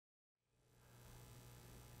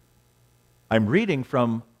I'm reading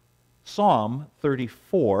from Psalm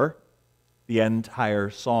 34, the entire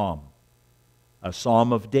psalm. A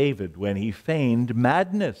psalm of David when he feigned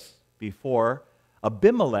madness before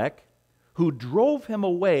Abimelech, who drove him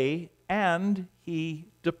away, and he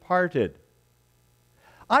departed.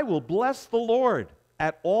 I will bless the Lord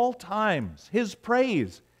at all times. His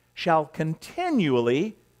praise shall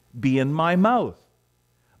continually be in my mouth.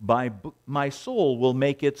 My soul will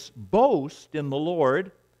make its boast in the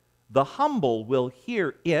Lord. The humble will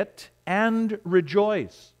hear it and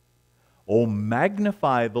rejoice. O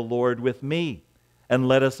magnify the Lord with me, and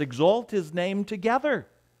let us exalt his name together.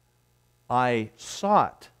 I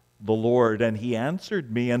sought the Lord, and he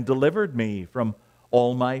answered me and delivered me from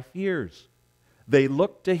all my fears. They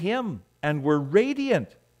looked to him and were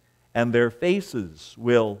radiant, and their faces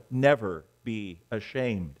will never be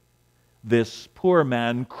ashamed. This poor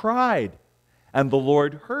man cried, and the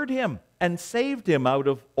Lord heard him and saved him out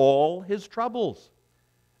of all his troubles.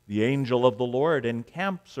 The angel of the Lord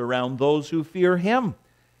encamps around those who fear him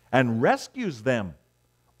and rescues them.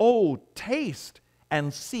 Oh, taste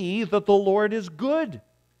and see that the Lord is good.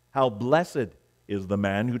 How blessed is the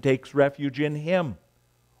man who takes refuge in him.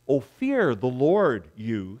 Oh, fear the Lord,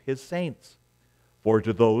 you, his saints. For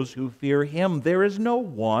to those who fear him there is no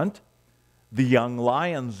want. The young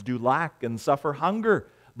lions do lack and suffer hunger,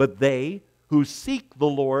 but they who seek the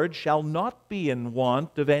Lord shall not be in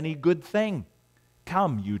want of any good thing.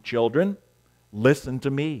 Come, you children, listen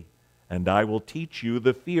to me, and I will teach you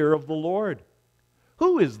the fear of the Lord.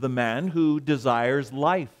 Who is the man who desires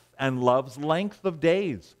life and loves length of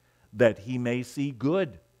days, that he may see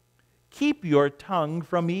good? Keep your tongue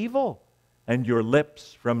from evil, and your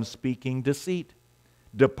lips from speaking deceit.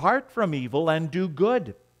 Depart from evil and do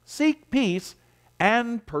good. Seek peace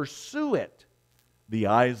and pursue it. The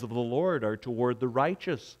eyes of the Lord are toward the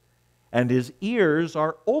righteous, and his ears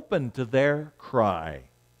are open to their cry.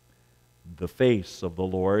 The face of the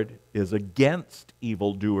Lord is against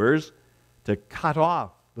evildoers, to cut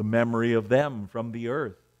off the memory of them from the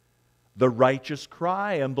earth. The righteous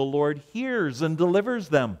cry, and the Lord hears and delivers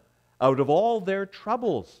them out of all their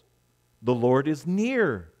troubles. The Lord is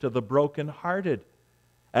near to the brokenhearted,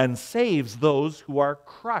 and saves those who are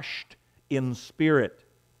crushed in spirit.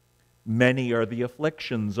 Many are the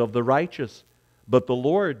afflictions of the righteous, but the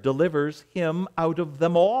Lord delivers him out of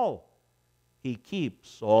them all. He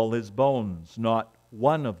keeps all his bones, not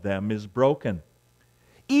one of them is broken.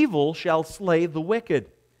 Evil shall slay the wicked,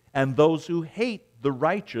 and those who hate the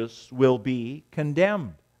righteous will be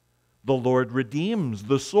condemned. The Lord redeems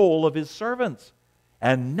the soul of his servants,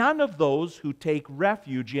 and none of those who take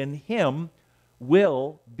refuge in him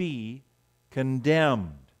will be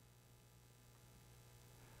condemned.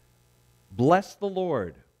 Bless the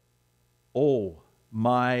Lord, O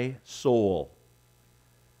my soul.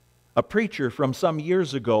 A preacher from some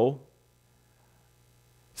years ago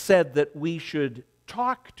said that we should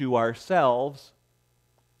talk to ourselves,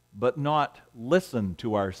 but not listen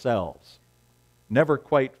to ourselves. Never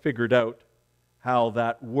quite figured out how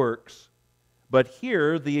that works. But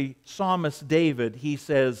here, the psalmist David, he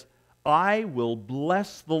says, I will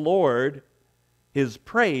bless the Lord. His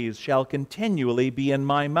praise shall continually be in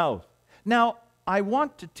my mouth. Now, I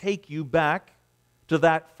want to take you back to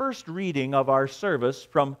that first reading of our service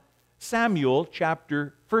from 1 Samuel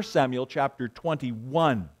chapter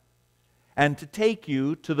 21, and to take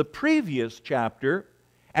you to the previous chapter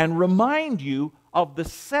and remind you of the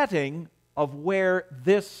setting of where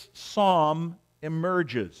this psalm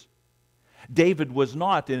emerges. David was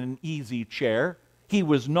not in an easy chair. He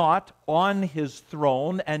was not on his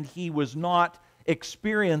throne, and he was not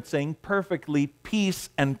experiencing perfectly peace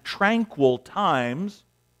and tranquil times.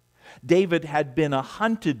 David had been a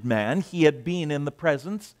hunted man. He had been in the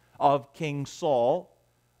presence of King Saul.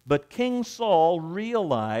 But King Saul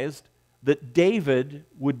realized that David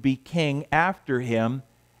would be king after him,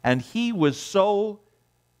 and he was so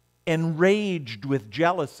enraged with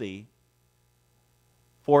jealousy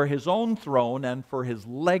for his own throne and for his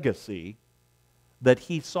legacy that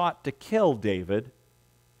he sought to kill David.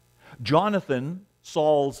 Jonathan,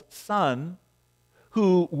 Saul's son,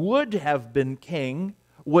 who would have been king,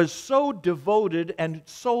 was so devoted and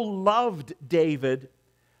so loved David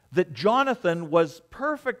that Jonathan was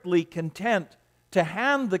perfectly content to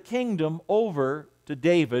hand the kingdom over to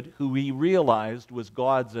David, who he realized was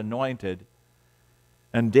God's anointed.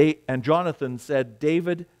 And Jonathan said,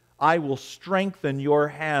 David, I will strengthen your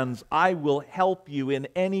hands. I will help you in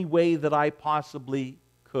any way that I possibly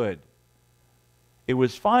could. It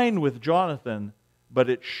was fine with Jonathan, but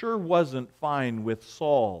it sure wasn't fine with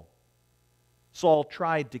Saul. Saul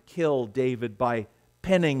tried to kill David by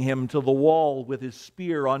pinning him to the wall with his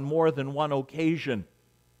spear on more than one occasion.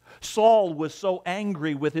 Saul was so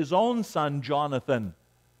angry with his own son Jonathan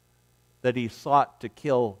that he sought to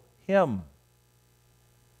kill him.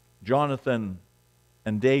 Jonathan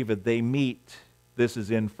and David, they meet. This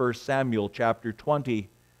is in 1 Samuel chapter 20.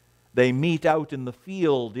 They meet out in the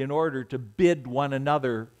field in order to bid one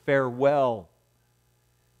another farewell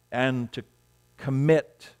and to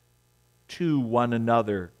commit to one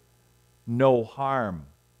another no harm.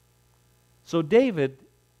 So David,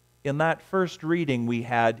 in that first reading we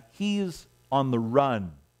had, he's on the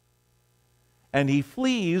run. And he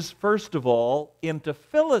flees, first of all, into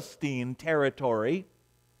Philistine territory,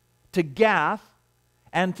 to Gath,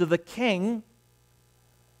 and to the king.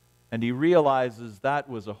 And he realizes that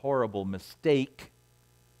was a horrible mistake.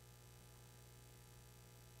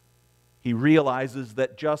 He realizes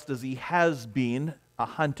that just as he has been a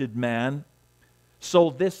hunted man,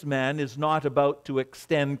 so this man is not about to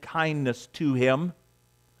extend kindness to him.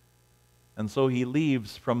 And so he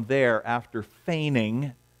leaves from there after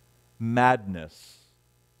feigning madness,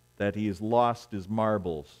 that he has lost his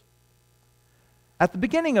marbles. At the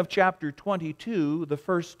beginning of chapter 22, the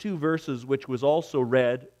first two verses which was also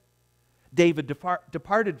read, David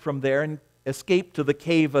departed from there and escaped to the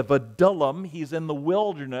cave of Adullam. He's in the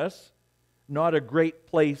wilderness, not a great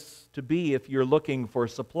place to be if you're looking for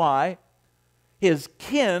supply. His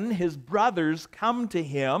kin, his brothers, come to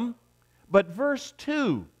him. But verse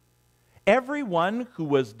 2, everyone who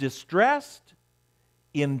was distressed,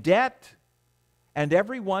 in debt, and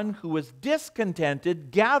everyone who was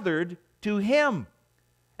discontented gathered to him,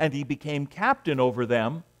 and he became captain over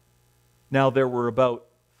them. Now there were about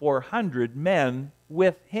 400 men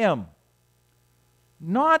with him.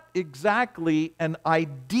 Not exactly an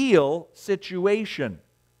ideal situation.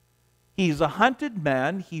 He's a hunted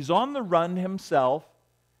man, he's on the run himself,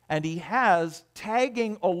 and he has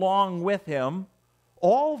tagging along with him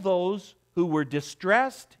all those who were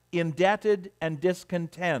distressed, indebted, and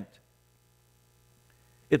discontent.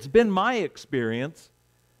 It's been my experience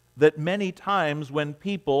that many times when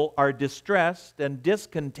people are distressed and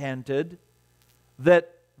discontented,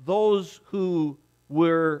 that those who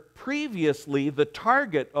were previously the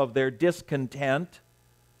target of their discontent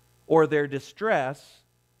or their distress,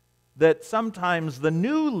 that sometimes the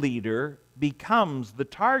new leader becomes the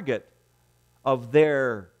target of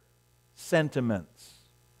their sentiments.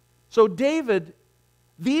 So David,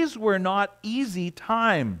 these were not easy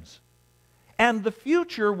times, and the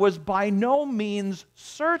future was by no means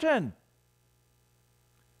certain.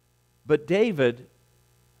 But David,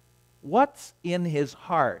 what's in his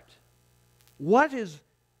heart? What is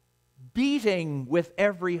beating with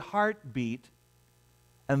every heartbeat?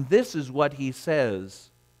 And this is what he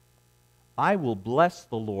says: I will bless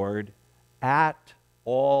the Lord at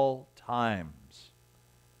all times.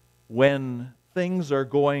 When things are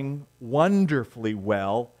going wonderfully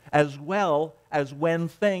well as when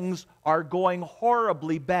things are going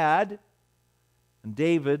horribly bad. And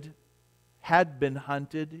David had been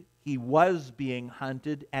hunted, he was being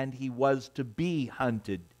hunted, and he was to be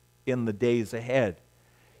hunted in the days ahead.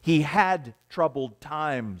 He had troubled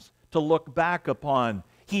times to look back upon.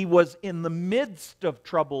 He was in the midst of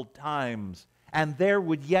troubled times, and there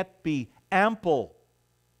would yet be ample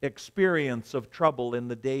experience of trouble in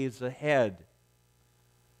the days ahead.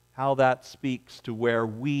 How that speaks to where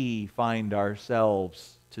we find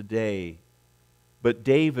ourselves today. But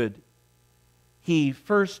David, he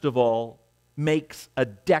first of all makes a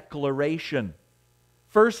declaration.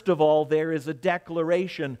 First of all, there is a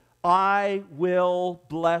declaration: I will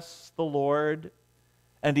bless the Lord.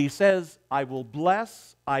 And he says, I will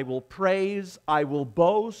bless, I will praise, I will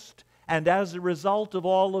boast, and as a result of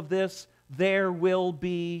all of this, there will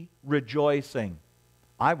be rejoicing.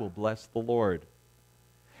 I will bless the Lord.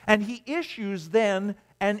 And he issues then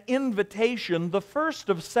an invitation, the first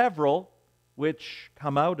of several which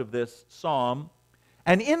come out of this psalm,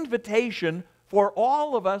 an invitation for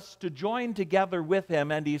all of us to join together with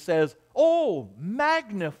him. And he says, oh,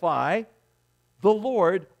 magnify the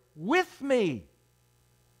Lord with me,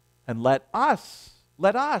 and let us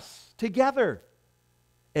together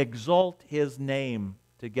exalt his name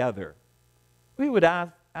together. We would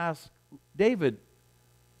ask David,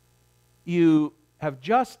 you have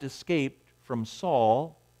just escaped from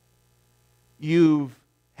Saul. You've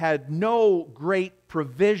had no great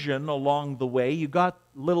provision along the way. You got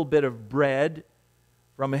a little bit of bread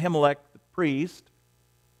from Ahimelech the priest.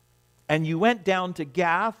 And you went down to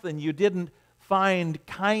Gath and you didn't find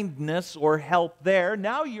kindness or help there.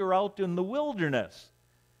 Now you're out in the wilderness.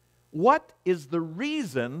 What is the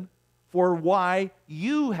reason for why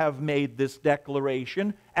you have made this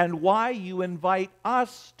declaration and why you invite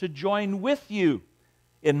us to join with you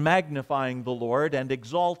in magnifying the Lord and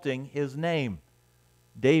exalting His name.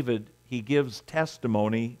 David, he gives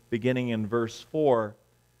testimony beginning in verse 4.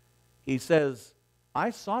 He says, I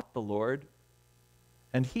sought the Lord,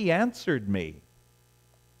 and He answered me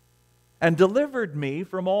and delivered me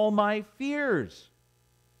from all my fears.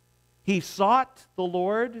 He sought the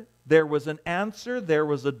Lord. There was an answer. There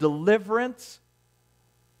was a deliverance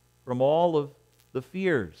from all of the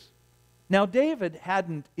fears. Now, David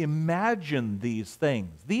hadn't imagined these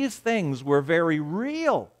things. These things were very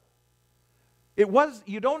real.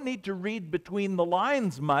 You don't need to read between the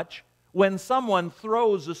lines much when someone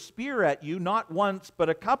throws a spear at you, not once but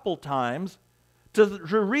a couple times, to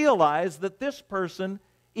realize that this person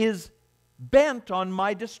is bent on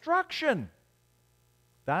my destruction.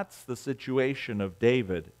 That's the situation of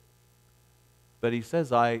David. But he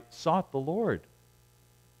says, I sought the Lord.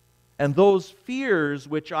 And those fears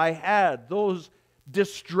which I had, those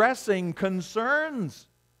distressing concerns,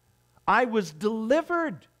 I was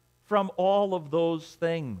delivered from all of those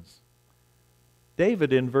things.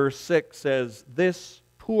 David in verse 6 says, this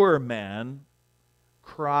poor man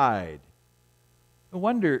cried. I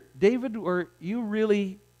wonder, David, were you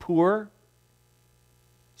really poor?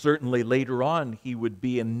 Certainly later on he would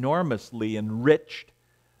be enormously enriched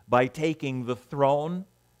by taking the throne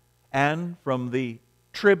and from the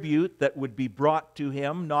tribute that would be brought to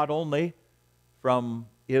him, not only from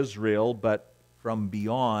Israel, but from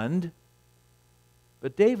beyond.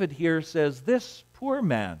 But David here says, this poor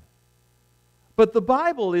man. But the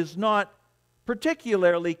Bible is not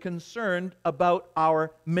particularly concerned about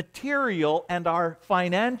our material and our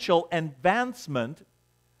financial advancement.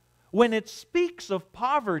 When it speaks of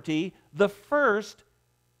poverty, the first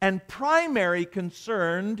and primary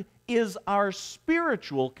concern is our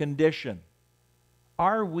spiritual condition.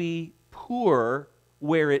 Are we poor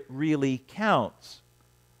where it really counts?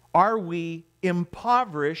 Are we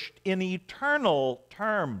impoverished in eternal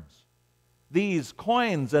terms? These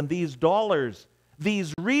coins and these dollars,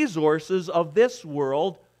 these resources of this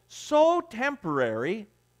world, so temporary,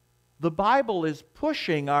 the Bible is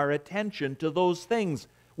pushing our attention to those things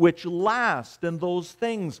which last and those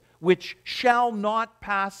things which shall not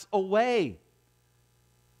pass away.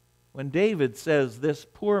 When David says this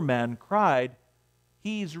poor man cried,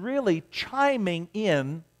 he's really chiming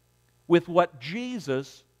in with what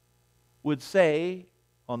Jesus would say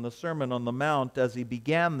on the Sermon on the Mount as he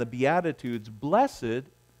began the Beatitudes. Blessed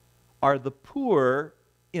are the poor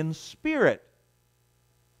in spirit,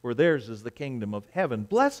 for theirs is the kingdom of heaven.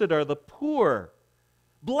 Blessed are the poor.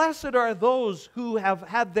 Blessed are those who have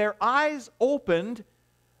had their eyes opened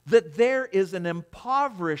that there is an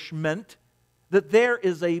impoverishment, that there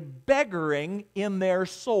is a beggaring in their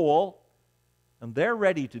soul, and they're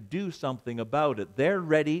ready to do something about it. They're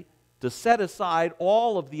ready to set aside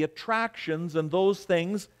all of the attractions and those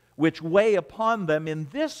things which weigh upon them in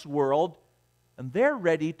this world, and they're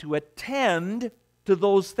ready to attend to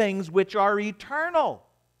those things which are eternal.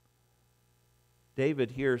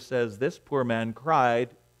 David here says, this poor man cried,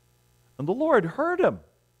 and the Lord heard him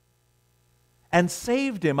and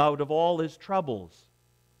saved him out of all his troubles.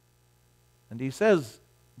 And he says,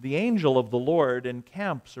 the angel of the Lord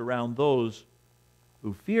encamps around those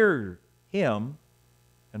who fear Him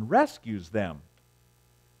and rescues them.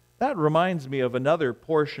 That reminds me of another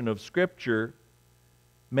portion of Scripture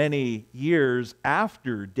many years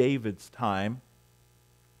after David's time.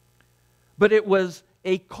 But it was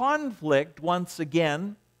a conflict once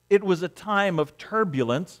again. It was a time of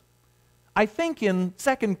turbulence. I think in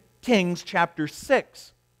 2 Kings chapter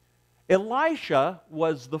 6, Elisha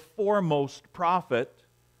was the foremost prophet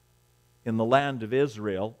in the land of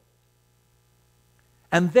Israel.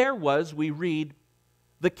 And there was, we read,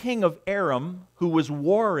 the king of Aram who was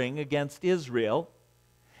warring against Israel.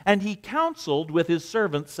 And he counseled with his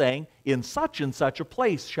servants, saying, in such and such a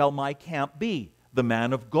place shall my camp be. The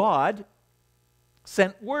man of God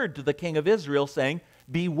sent word to the king of Israel, saying,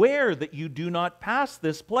 beware that you do not pass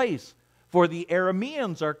this place, for the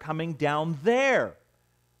Arameans are coming down there.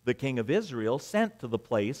 The king of Israel sent to the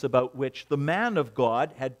place about which the man of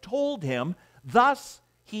God had told him. Thus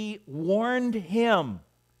he warned him,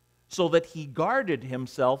 so that he guarded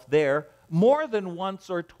himself there more than once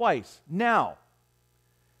or twice. Now,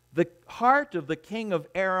 the heart of the king of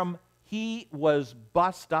Aram, he was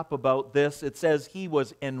bust up about this. It says he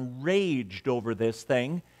was enraged over this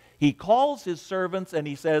thing. He calls his servants and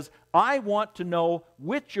he says, I want to know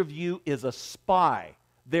which of you is a spy.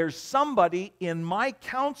 There's somebody in my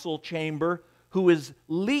council chamber who is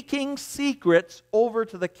leaking secrets over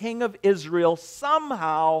to the king of Israel.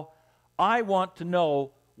 Somehow I want to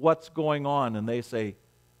know what's going on. And they say,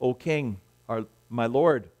 O king, my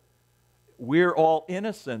lord, we're all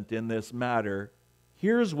innocent in this matter.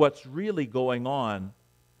 Here's what's really going on.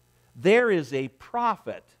 There is a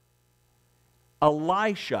prophet,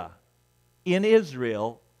 Elisha, in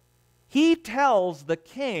Israel. He tells the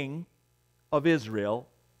king of Israel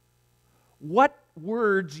what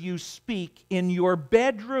words you speak in your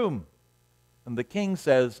bedroom. And the king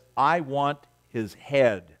says, I want his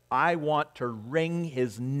head. I want to wring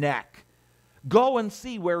his neck. Go and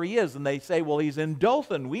see where he is. And they say, well, he's in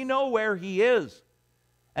Dothan. We know where he is.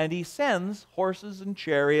 And he sends horses and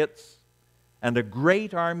chariots and a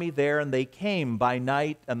great army there, and they came by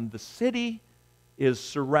night, and the city is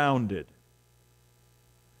surrounded.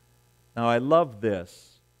 Now, I love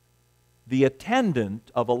this. The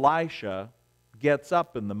attendant of Elisha gets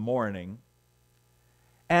up in the morning,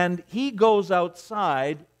 and he goes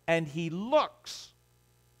outside, and he looks.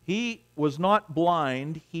 He was not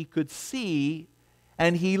blind. He could see,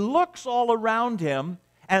 and he looks all around him,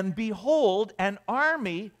 and behold, an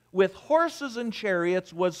army with horses and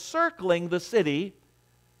chariots was circling the city,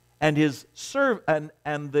 and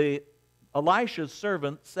Elisha's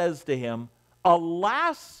servant says to him,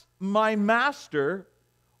 Alas, my master,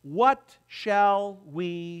 what shall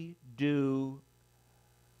we do?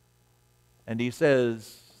 And he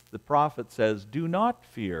says, the prophet says, do not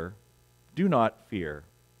fear,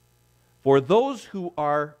 for those who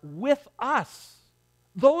are with us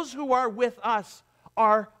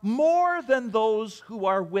are more than those who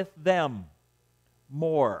are with them.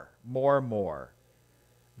 More.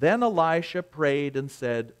 Then Elisha prayed and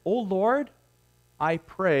said, O Lord, I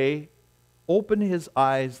pray, open his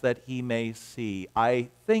eyes that he may see. I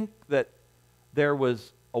think that there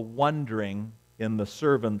was a wondering in the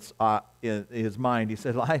servant's in his mind. He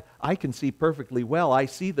said, I can see perfectly well. I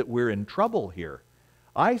see that we're in trouble here.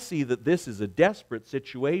 I see that this is a desperate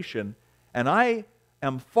situation, and I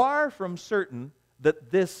am far from certain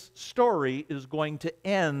that this story is going to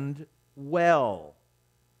end well.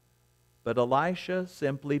 But Elisha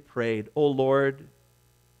simply prayed, O Lord,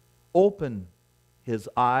 open his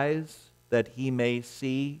eyes that he may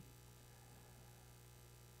see.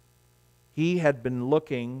 He had been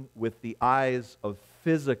looking with the eyes of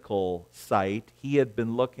physical sight. He had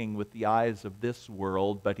been looking with the eyes of this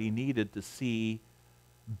world, but he needed to see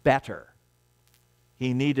better.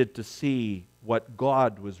 He needed to see what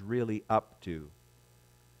God was really up to.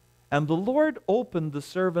 And the Lord opened the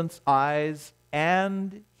servant's eyes,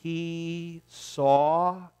 and he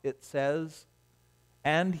saw, it says,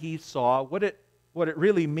 and he saw. What it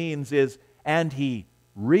really means is, and he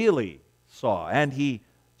really saw. And he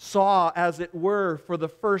saw, as it were, for the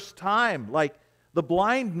first time, like the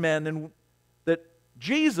blind men that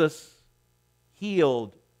Jesus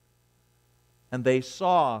healed. And they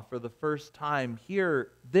saw for the first time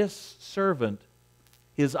here, this servant,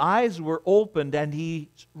 his eyes were opened, and he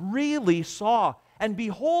really saw. And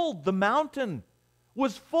behold, the mountain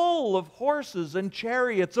was full of horses and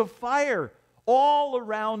chariots of fire all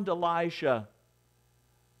around Elisha.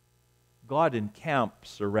 God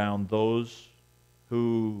encamps around those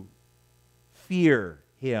who fear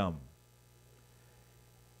him.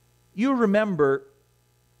 You remember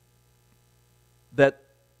that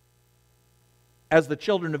as the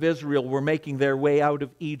children of Israel were making their way out of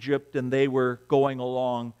Egypt and they were going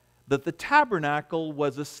along, that the tabernacle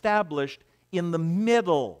was established in the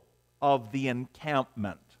middle of the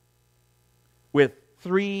encampment with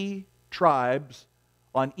 3 tribes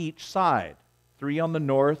on each side. 3 on the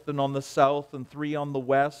north and on the south, and 3 on the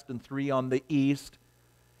west, and 3 on the east.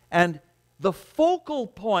 And the focal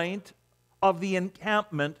point of the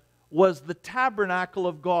encampment was the tabernacle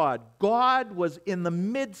of God. God was in the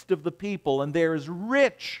midst of the people, and there is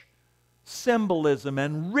rich symbolism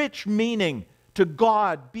and rich meaning to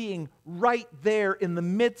God being right there in the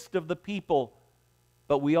midst of the people.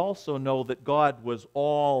 But we also know that God was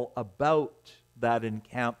all about that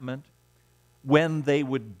encampment. When they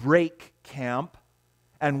would break camp,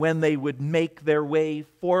 and when they would make their way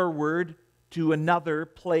forward to another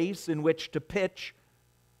place in which to pitch,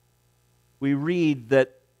 we read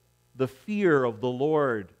that the fear of the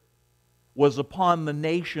Lord was upon the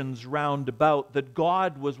nations round about, that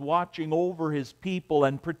God was watching over his people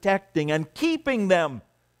and protecting and keeping them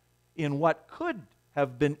in what could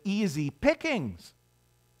have been easy pickings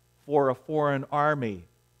for a foreign army.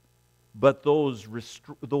 But those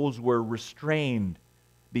were restrained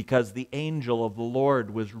because the angel of the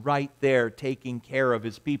Lord was right there taking care of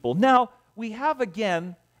his people. Now, we have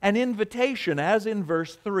again an invitation, as in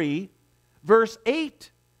verse 3. Verse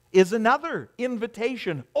 8 is another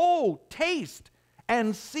invitation. Oh, taste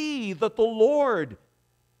and see that the Lord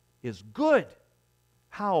is good.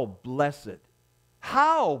 How blessed!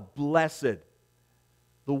 How blessed!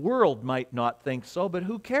 The world might not think so, but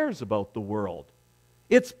who cares about the world?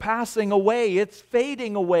 It's passing away, it's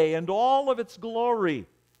fading away, and all of its glory.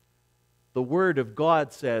 The Word of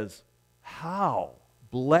God says, how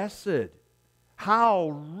blessed, how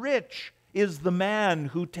rich is the man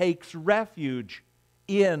who takes refuge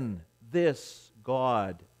in this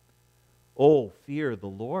God. Oh, fear the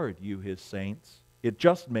Lord, you His saints. It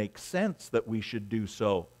just makes sense that we should do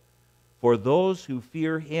so. For those who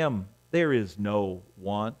fear Him, there is no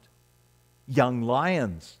want. Young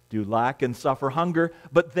lions do lack and suffer hunger,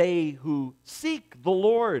 but they who seek the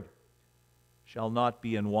Lord shall not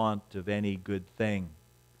be in want of any good thing.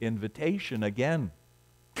 Invitation again.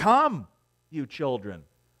 Come, you children,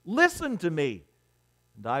 listen to me,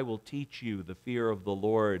 and I will teach you the fear of the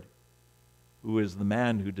Lord, who is the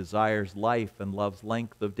man who desires life and loves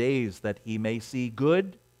length of days, that he may see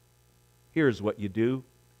good. Here's what you do.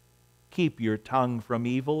 Keep your tongue from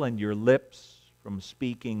evil and your lips from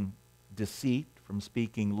speaking deceit, from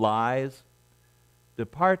speaking lies.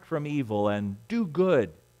 Depart from evil and do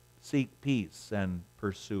good. Seek peace and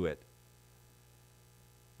pursue it.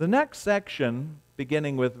 The next section,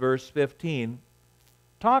 beginning with verse 15,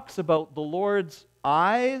 talks about the Lord's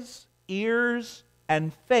eyes, ears,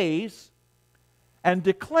 and face, and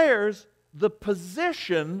declares the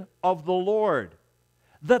position of the Lord,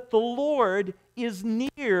 that the Lord is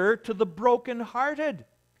near to the brokenhearted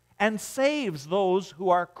and saves those who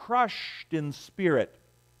are crushed in spirit.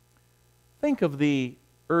 Think of the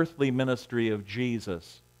earthly ministry of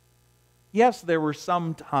Jesus. Yes, there were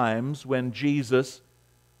some times when Jesus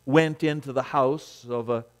went into the house of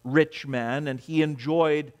a rich man and he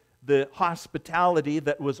enjoyed the hospitality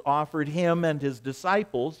that was offered him and his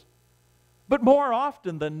disciples. But more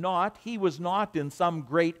often than not, he was not in some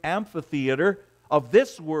great amphitheater of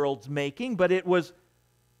this world's making, but it was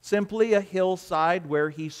simply a hillside where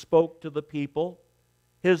he spoke to the people.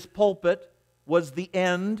 His pulpit was the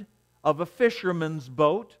end of a fisherman's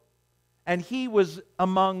boat, and he was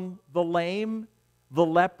among the lame, the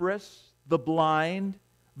leprous, the blind,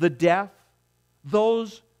 the deaf,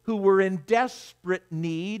 those who were in desperate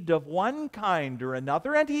need of one kind or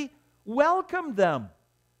another, and he welcomed them.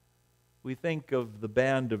 We think of the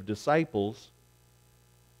band of disciples.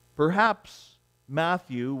 Perhaps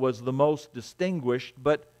Matthew was the most distinguished,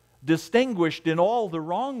 but distinguished in all the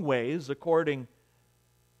wrong ways according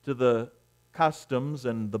to the customs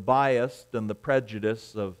and the bias and the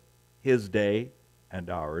prejudice of his day and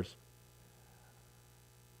ours.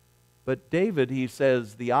 But David, he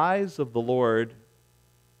says, the eyes of the Lord,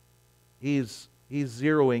 he's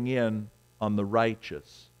zeroing in on the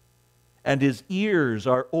righteous, and his ears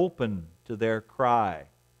are open to their cry.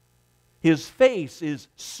 His face is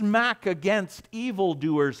smack against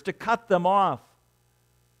evildoers to cut them off.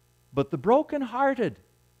 But the brokenhearted,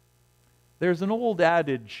 there's an old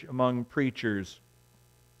adage among preachers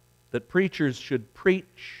that preachers should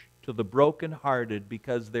preach to the brokenhearted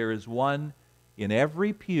because there is one in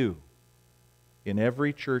every pew, in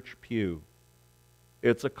every church pew.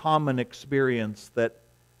 It's a common experience that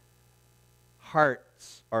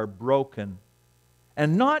hearts are broken,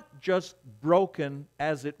 and not just broken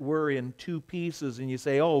as it were in two pieces and you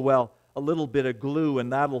say, oh well, a little bit of glue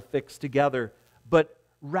and that'll fix together, but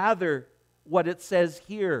rather what it says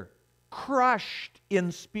here, crushed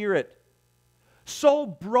in spirit, so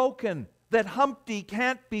broken that Humpty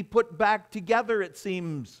can't be put back together, it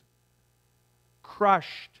seems.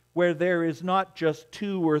 Crushed where there is not just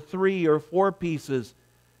 2 or 3 or 4 pieces,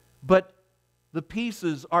 but the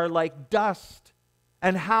pieces are like dust.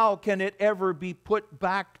 And how can it ever be put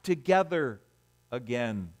back together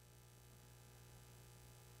again?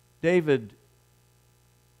 David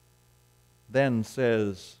then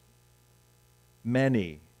says,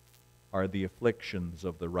 many are the afflictions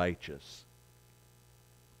of the righteous.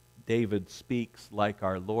 David speaks like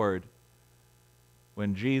our Lord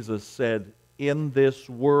when Jesus said, in this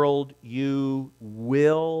world you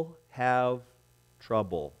will have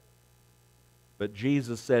trouble. But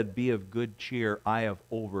Jesus said, be of good cheer, I have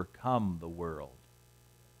overcome the world.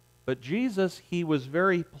 But Jesus, he was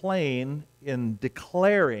very plain in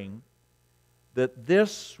declaring that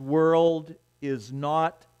this world is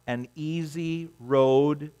not an easy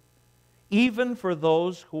road, even for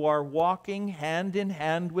those who are walking hand in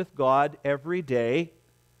hand with God every day.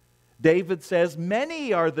 David says,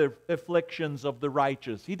 many are the afflictions of the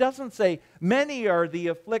righteous. He doesn't say, many are the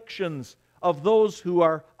afflictions of those who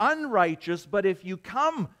are unrighteous, but if you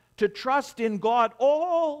come to trust in God,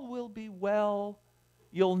 all will be well.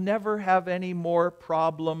 You'll never have any more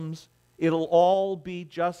problems. It'll all be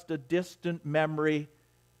just a distant memory.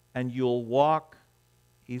 and you'll walk,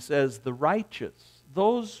 he says, the righteous,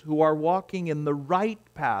 those who are walking in the right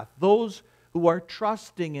path, those who are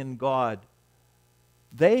trusting in God,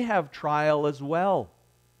 they have trial as well.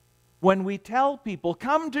 When we tell people,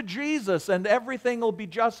 come to Jesus and everything will be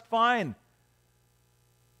just fine,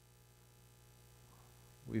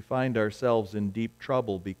 we find ourselves in deep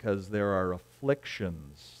trouble because there are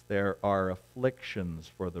afflictions. There are afflictions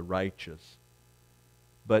for the righteous.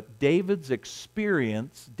 But David's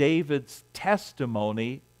experience, David's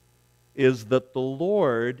testimony, is that the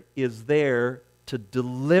Lord is there to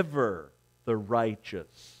deliver the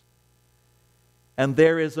righteous. And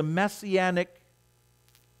there is a messianic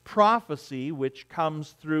prophecy which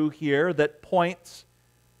comes through here that points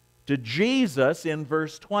to Jesus in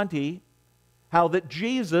verse 20, how that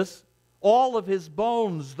Jesus, all of his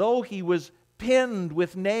bones, though he was pinned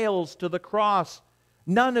with nails to the cross,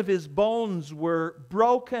 none of his bones were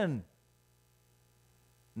broken.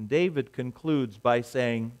 And David concludes by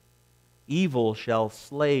saying, evil shall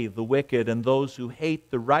slay the wicked, and those who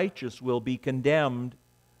hate the righteous will be condemned.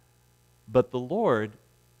 But the Lord,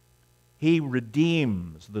 he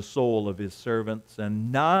redeems the soul of his servants,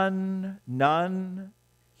 and none,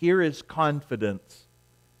 here is confidence.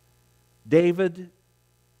 David,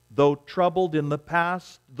 though troubled in the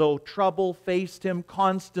past, though trouble faced him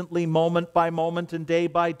constantly, moment by moment and day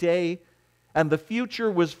by day, and the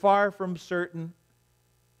future was far from certain,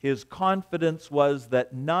 his confidence was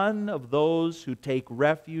that none of those who take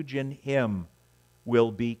refuge in him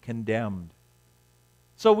will be condemned.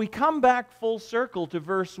 So we come back full circle to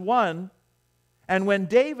verse 1, and when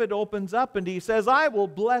David opens up and he says, I will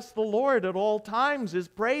bless the Lord at all times, his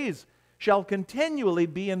praise shall continually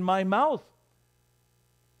be in my mouth,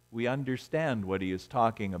 we understand what he is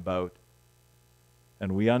talking about.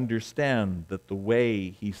 And we understand that the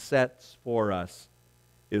way he sets for us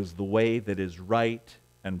is the way that is right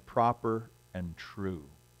and proper and true.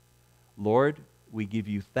 Lord, we give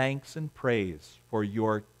you thanks and praise for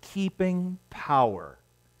your keeping power.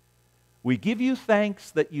 We give you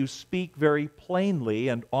thanks that you speak very plainly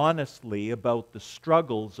and honestly about the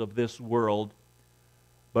struggles of this world,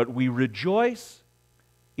 but we rejoice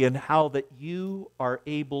in how that you are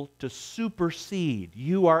able to supersede,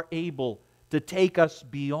 you are able to take us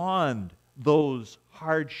beyond those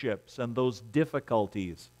hardships and those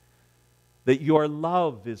difficulties, that your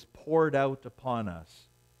love is poured out upon us.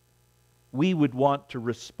 We would want to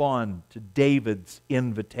respond to David's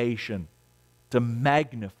invitation to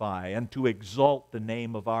magnify and to exalt the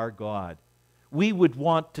name of our God. We would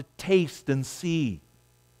want to taste and see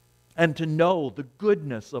and to know the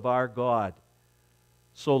goodness of our God.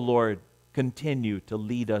 So, Lord, continue to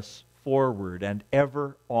lead us forward and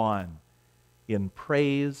ever on in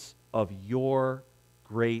praise of your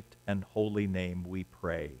great and holy name, we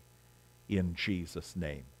pray. In Jesus'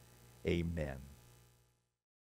 name, amen.